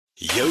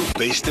Jou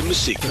beste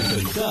musiek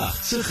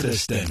vandag se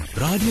Christen.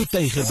 Radio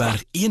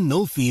Tafelberg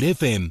 104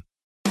 FM.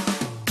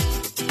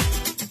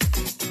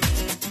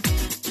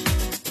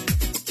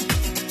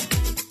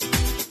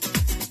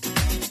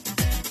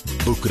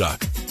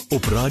 Boekrak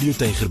op Radio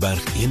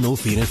Tafelberg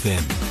 104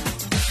 FM.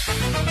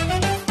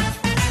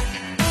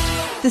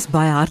 Dis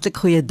baie hartlik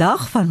goeie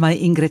dag van my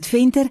Ingrid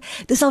Venter.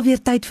 Dis alweer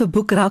tyd vir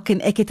Boekrak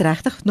en ek het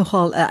regtig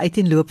nogal 'n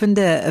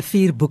uiteenlopende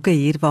 4 boeke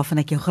hier waarvan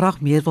ek jou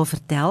graag meer wil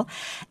vertel.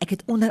 Ek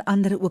het onder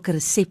andere ook 'n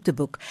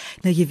resepteboek.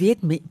 Nou jy weet,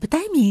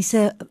 baie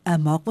mense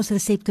maak mos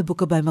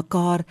resepteboeke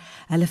bymekaar.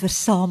 Hulle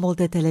versamel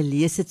dit, hulle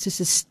lees dit soos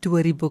 'n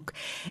storieboek.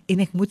 En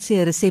ek moet sê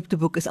 'n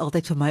resepteboek is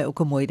altyd vir my ook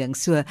 'n mooi ding.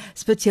 So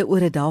spits jou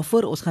ore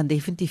daarvoor. Ons gaan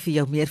definitief vir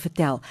jou meer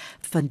vertel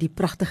van die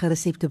pragtige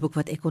resepteboek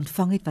wat ek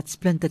ontvang het wat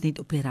splinternuut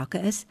op die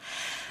rakke is.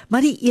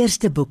 Maar die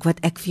eerste boek wat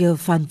ek vir jou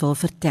van wil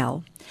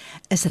vertel,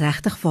 is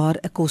regtig waar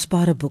 'n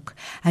kosbare boek.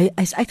 Hy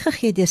is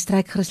uitgegee deur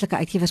Stryk Christelike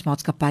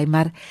Uitgewersmaatskappy,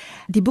 maar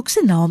die boek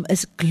se naam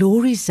is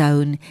Glory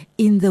Zone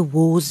in the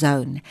War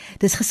Zone.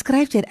 Dis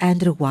geskryf deur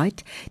Andrew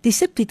White. Die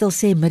subtitel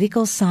sê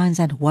Miracle Signs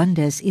and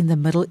Wonders in the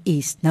Middle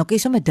East. Nou kan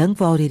jy sommer dink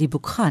waaroor hierdie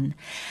boek gaan.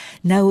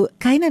 Nou,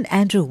 ken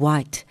Andrew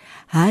White,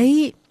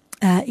 hy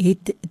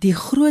het die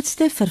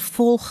grootste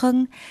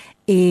vervolging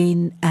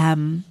en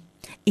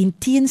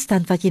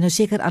teenstand wat jy nou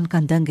seker aan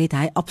kan dink, het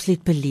hy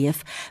absoluut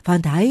beleef,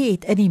 want hy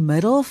het in die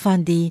middel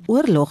van die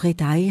oorlog het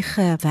hy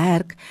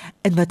gewerk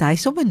in wat hy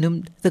sommer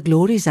noem the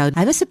Glory Zone.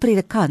 Hy was 'n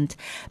predikant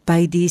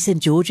by die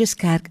St. George's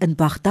Kerk in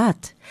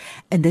Baghdad.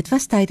 En dit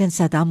was tydens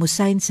Saddam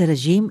Hussein se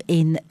regime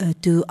en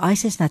toe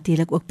ISIS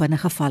natuurlik ook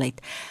binnegeval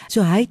het.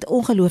 So hy het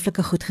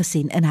ongelooflike goed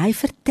gesien en hy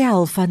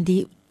vertel van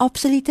die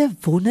absolute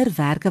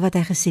wonderwerke wat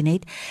hy gesien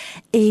het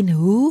en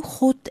hoe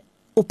God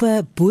op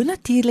 'n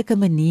bonatuurlike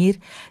manier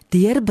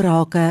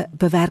deurbrake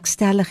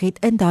bewerkstellig het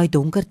in daai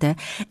donkerte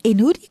en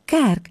hoe die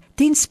kerk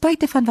ten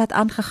spyte van wat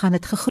aangegaan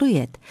het gegroei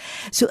het.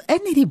 So in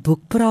hierdie boek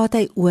praat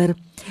hy oor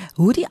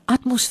hoe die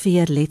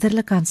atmosfeer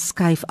letterlik kan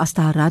skuif as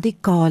daar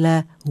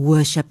radikale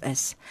worship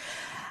is.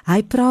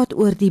 Hy praat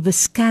oor die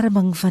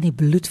beskerming van die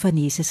bloed van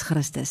Jesus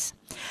Christus.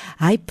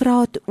 Hy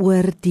praat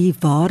oor die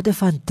waarde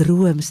van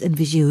drooms en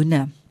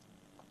visioene.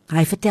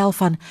 Hy vertel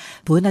van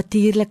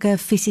bonatuurlike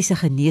fisiese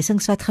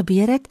genesings wat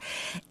gebeur het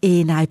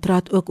en hy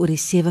praat ook oor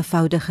die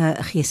 7voudige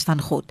gees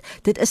van God.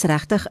 Dit is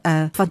regtig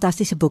 'n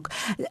fantastiese boek.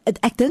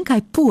 Ek dink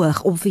hy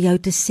poog om vir jou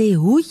te sê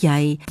hoe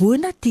jy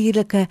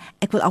bonatuurlike,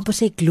 ek wil amper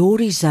sê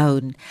glory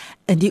zone,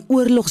 in die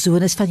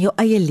oorlogsones van jou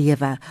eie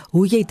lewe,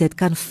 hoe jy dit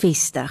kan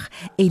vestig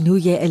en hoe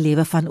jy 'n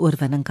lewe van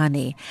oorwinning kan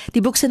hê.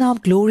 Die boek se naam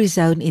Glory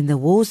Zone in the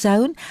War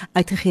Zone,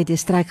 uitgegee deur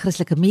Stryk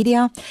Christelike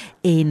Media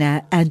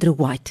en Andrew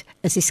White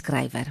is die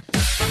skrywer.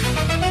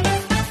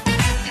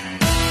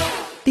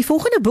 Die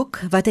volgende boek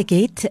wat ek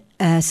het,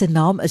 sy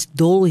naam is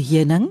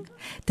Heuning.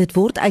 Dit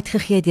word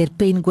uitgegee deur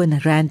Penguin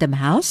Random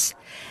House.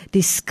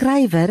 Die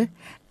skrywer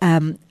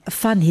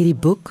van hierdie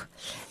boek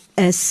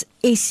is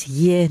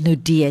S.J.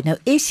 Naude.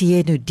 Nou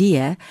S.J.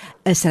 Naude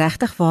is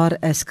regtig waar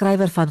 'n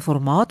skrywer van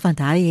formaat, want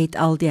hy het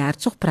al die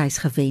Hertzogprys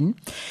gewen.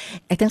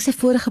 Ek dink sy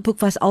vorige boek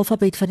was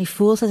Alfabet van die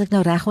Voëls, as ek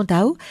nou reg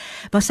onthou,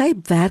 maar sy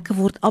werke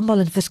word almal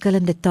in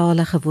verskillende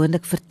tale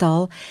gewoonlik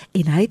vertaal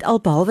en hy het al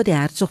behalwe die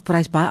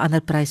Hertzogprys baie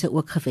ander pryse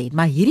ook gewen.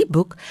 Maar hierdie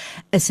boek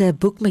is 'n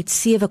boek met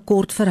 7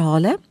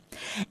 kortverhale.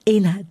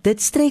 En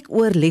dit strek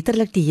oor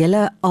letterlik die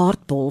hele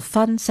aardbol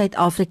van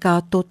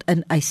Suid-Afrika tot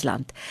in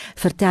IJsland.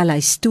 Vertel hy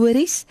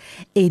stories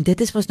en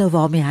dit is mos nou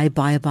waarmee hy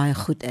baie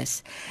goed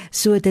is.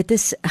 So dit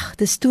is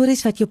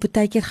stories wat jou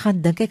partykeer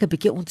gaan dink ek 'n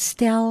bietjie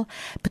ontstel,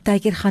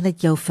 partykeer gaan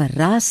dit jou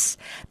verras,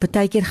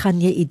 partykeer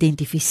gaan jy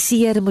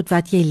identifiseer met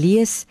wat jy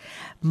lees,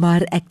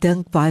 maar ek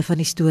dink baie van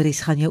die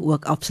stories gaan jou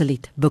ook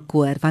absoluut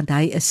bekoor, want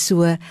hy is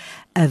so 'n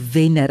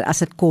wenner as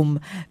dit kom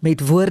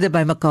met woorde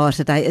bymekaar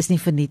sit. Hy is nie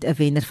verniet 'n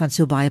wenner van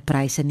so baie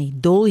pryse nie.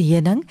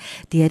 Heuning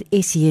deur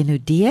S.J.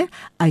 Naude,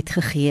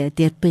 uitgegee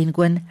deur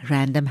Penguin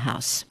Random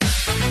House.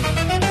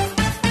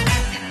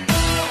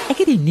 Ek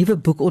het die nuwe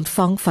boek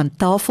ontvang van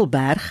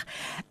Tafelberg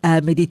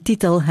met die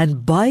titel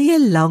 'n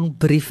baie lang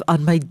brief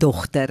aan my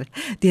dogter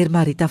deur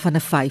Marita van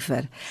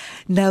Vyfer.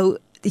 Nou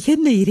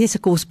hierdie is 'n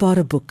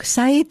kosbare boek.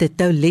 Sy het dit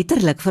nou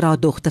letterlik vir haar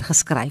dogter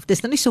geskryf.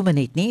 Dis nou nie sommer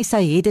net nie,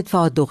 sy het dit vir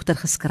haar dogter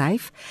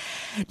geskryf.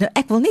 Nou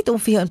ek wil net om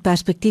vir jou in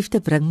perspektief te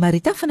bring,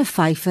 Marita van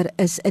Vyfer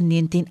is in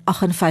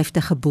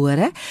 1958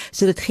 gebore,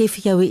 so dit gee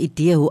vir jou 'n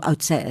idee hoe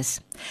oud sy is.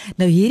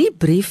 Nou hierdie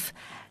brief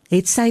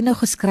het sy nou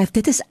geskryf,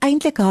 dit is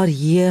eintlik haar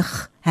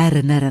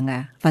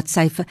jeugherinneringe, wat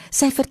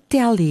sy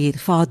vertel hier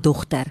vir haar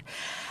dogter.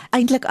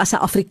 Eintlik as 'n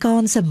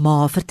Afrikaanse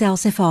ma, vertel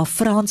sy vir haar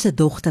Franse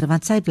dogter,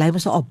 want sy bly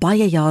mos al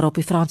baie jare op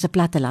die Franse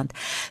platteland,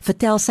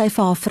 vertel sy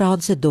vir haar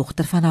Franse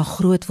dogter van haar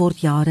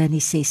grootwordjare in die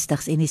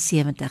 60s en die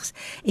 70s,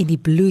 en die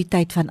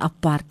bloeityd van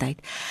apartheid.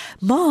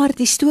 Maar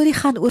die storie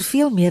gaan oor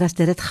veel meer as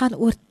dit, dit gaan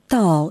oor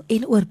taal,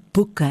 en oor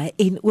boeke,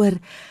 en oor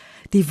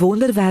die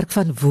wonderwerk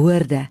van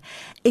woorde,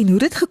 en hoe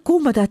dit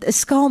gekom het dat 'n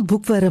skaam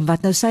boekwurm,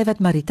 wat nou sy wat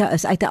Marita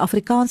is, uit 'n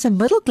Afrikaanse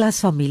middelklas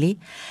familie,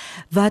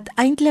 wat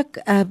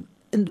eintlik 'n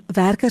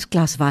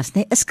werkersklas was,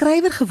 'n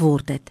skrywer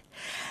geword het.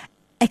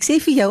 Ek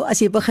sê vir jou, as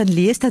jy begin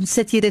lees, dan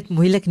sit jy dit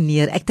moeilik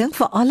neer. Ek dink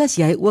veral as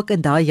jy ook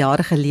in daai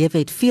jare geleef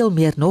het, veel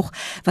meer nog,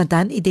 want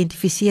dan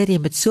identifiseer jy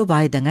met so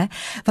baie dinge,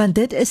 want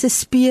dit is 'n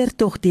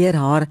speurtog deur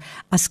haar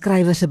as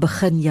skrywer se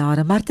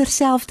beginjare, maar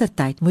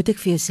terselfdertyd moet ek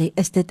vir jou sê,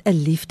 is dit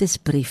 'n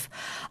liefdesbrief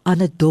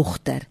aan 'n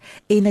dogter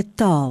en 'n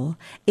taal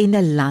en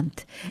 'n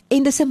land.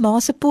 En dis 'n ma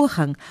se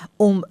poging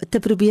om te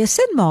probeer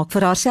sin maak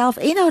vir haarself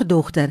en haar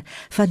dogter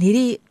van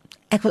hierdie,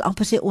 ek wil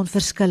amper sê,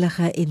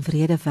 onverskillige en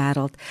wrede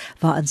wêreld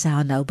waarin sy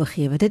haar nou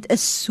begewe. Dit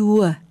is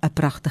so 'n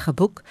pragtige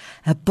boek,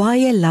 'n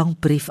baie lang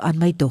brief aan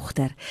my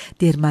dogter,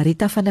 deur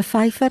Marita van der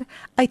Vyfer,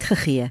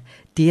 uitgegee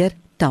deur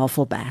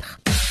Tafelberg.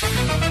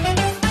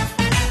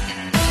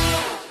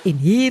 En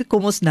hier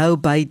kom ons nou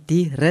by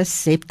die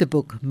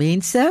resepteboek.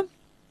 Mense,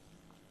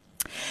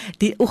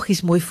 die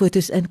oggies mooi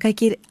foto's in. Kyk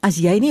hier, as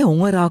jy nie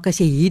honger raak as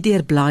jy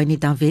hierdeur blaai nie,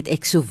 dan weet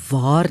ek so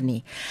waar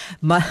nie.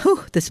 Maar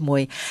dis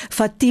mooi.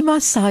 Fatima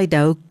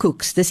Sydow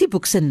Cooks, dis die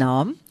boek se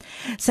naam.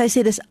 Sy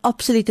sê dis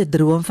absoluut 'n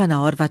droom van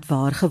haar wat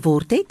waar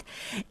geword het,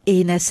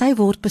 en sy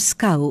word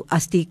beskou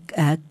as die,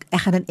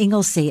 ek gaan in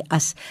Engels sê,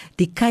 as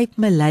die Cape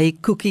Malay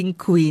Cooking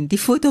Queen. Die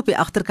foto op die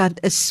agterkant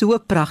is so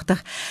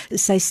pragtig.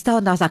 Sy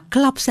staan daar, sy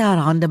klap sy haar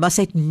hande, maar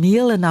sy het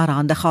meel in haar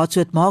hande gehad, so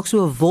het maak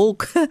so 'n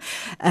wolk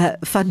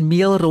van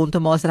meel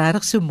rondom haar, is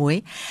regtig so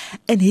mooi.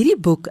 In hierdie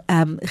boek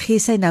gee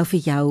sy nou vir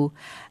jou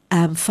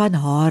van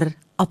haar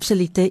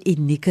absolute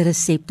unieke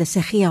resepte.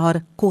 Sy gee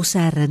haar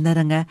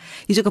kosherinneringe.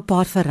 Hier's ook 'n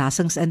paar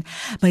verrassings in,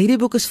 maar hierdie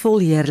boek is vol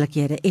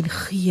heerlikhede en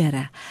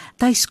geure.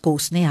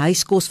 Tuiskos,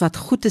 huiskos wat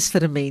goed is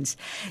vir 'n mens.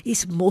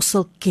 Hier's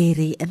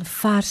mosselkerry en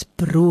vars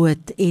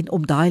brood, en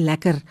om daai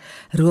lekker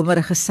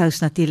romerige sous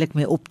natuurlik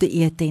mee op te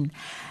eet, en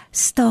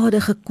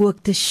stadig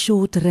gekookte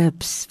short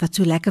ribs wat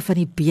so lekker van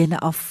die bene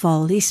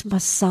afval. Hier's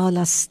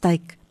masala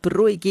steak,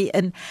 broodjie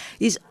in,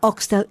 hier's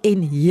okstel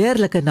en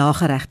heerlike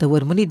nageregte,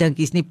 hoor, moenie dink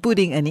hier's nie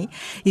pudding in nie.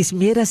 Hier's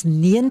meer as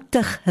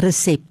 90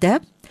 resepte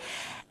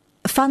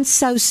van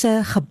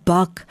souse,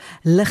 gebak,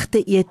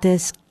 ligte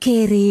etes,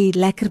 curry,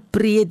 lekker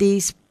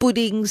breedies,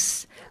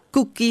 puddings,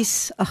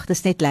 koekies. Ag,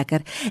 dis net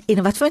lekker.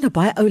 En wat vir my nou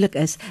baie oulik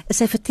is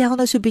sy vertel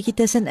nou so 'n bietjie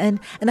tussenin,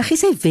 en dan gee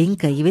sy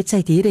wenke. Jy weet, sy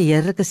het hier 'n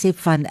heerlike resep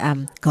van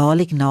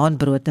garlic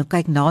naanbrood. Nou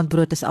kyk,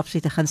 naanbrood is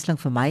absoluut 'n gunsteling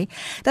vir my.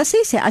 Dan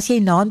sê sy, as jy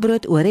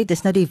naanbrood oor het,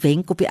 dis nou die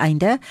wenk op die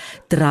einde,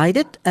 draai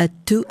dit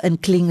toe in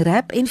cling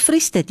wrap en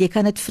vries dit. Jy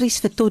kan dit vries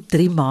vir tot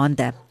 3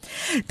 maande.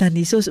 Dan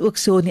is ons ook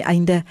so aan die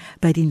einde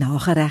by die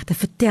nageregte.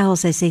 Vertel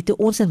sy, sê, toe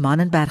ons in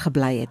Mannenberg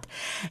gebly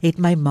het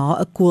my ma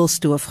 'n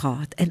koolstoof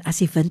gehad, en as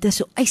die winter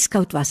so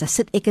ijskoud was, dan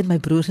sit ek en my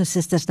broers en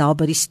susters daar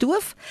by die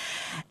stoof,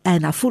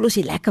 en dan voel ons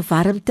die lekker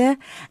warmte,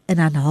 en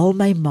dan haal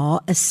my ma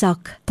 'n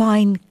sak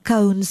pine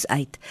cones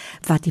uit,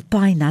 wat die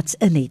pine nuts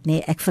in het,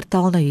 nee, ek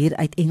vertaal nou hier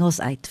uit Engels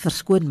uit,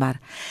 verskoon maar,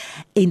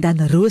 en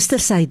dan rooster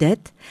sy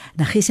dit,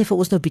 dan gee sy vir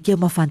ons nou 'n bietjie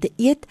om van te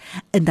eet,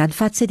 en dan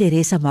vat sy die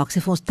res en maak sy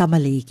vir ons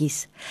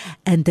tamaletjies,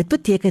 en dit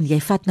beteken, jy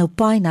vat nou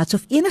pine nuts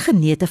of enige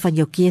neute van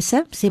jou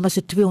keuse, sê maar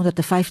so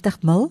 250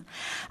 ml,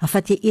 dan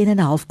vat jy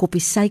 1,5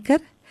 koppie suiker,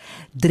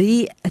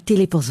 3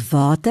 teelepels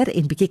water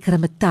en bietjie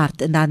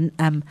krummetaart, en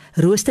dan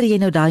rooster jy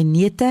nou daai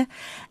neute,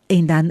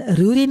 en dan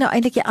roer jy nou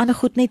eintlik die ander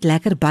goed net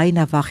lekker by, en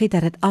dan wag jy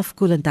dat dit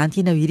afkoel, en dan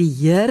jy nou hierdie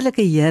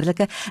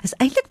heerlike, is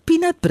eintlik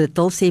peanut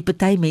brittle, sê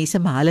party mense,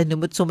 maar hulle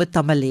noem dit sommer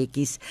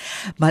tamaletjies,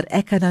 maar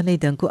ek kan nou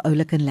net dink hoe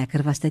oulik en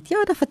lekker was dit. Ja,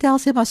 dan vertel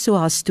sy maar so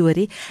haar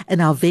storie, en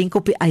haar wenk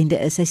op die einde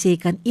is, sy sê, jy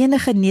kan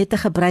enige neute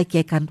gebruik,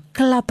 jy kan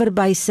klapper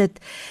by sit,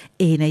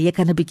 en jy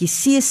kan 'n bietjie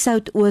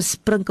seesout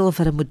oorsprinkel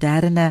vir 'n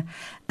moderne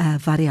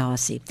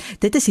variasie.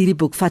 Dit is hierdie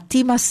boek,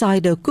 Fatima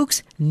Sydow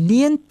Cooks,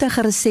 90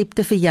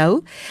 resepte vir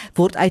jou,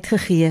 word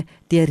uitgegee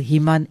deur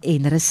Human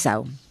en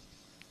Resou.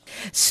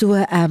 So,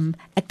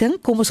 ek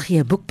dink, kom ons gee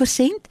 'n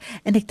boekpersent,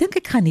 en ek dink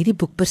ek gaan hierdie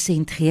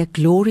boekpersent gee,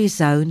 Glory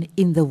Zone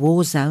in the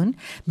War Zone,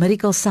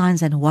 Miracle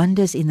Signs and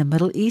Wonders in the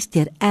Middle East,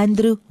 deur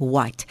Andrew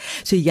White.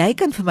 So jy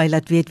kan vir my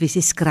laat weet wie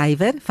die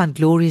skrywer van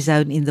Glory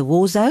Zone in the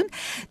War Zone,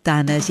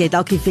 dan as jy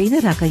dalk die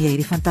wenner, dan kan jy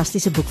hierdie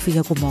fantastiese boek vir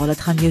jou kom haal, dit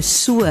gaan jou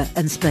so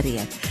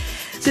inspireer.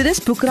 So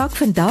dis Boekrak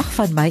vandag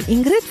van my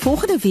Ingrid.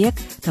 Volgende week,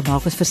 dan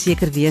maak ons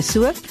verseker weer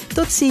so.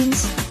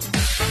 Totsiens.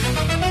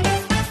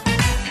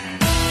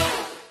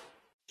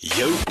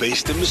 Jou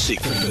beste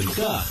musiek vir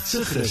vandag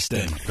se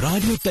Christen.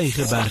 Radio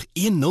Tafelberg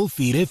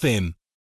 104 FM.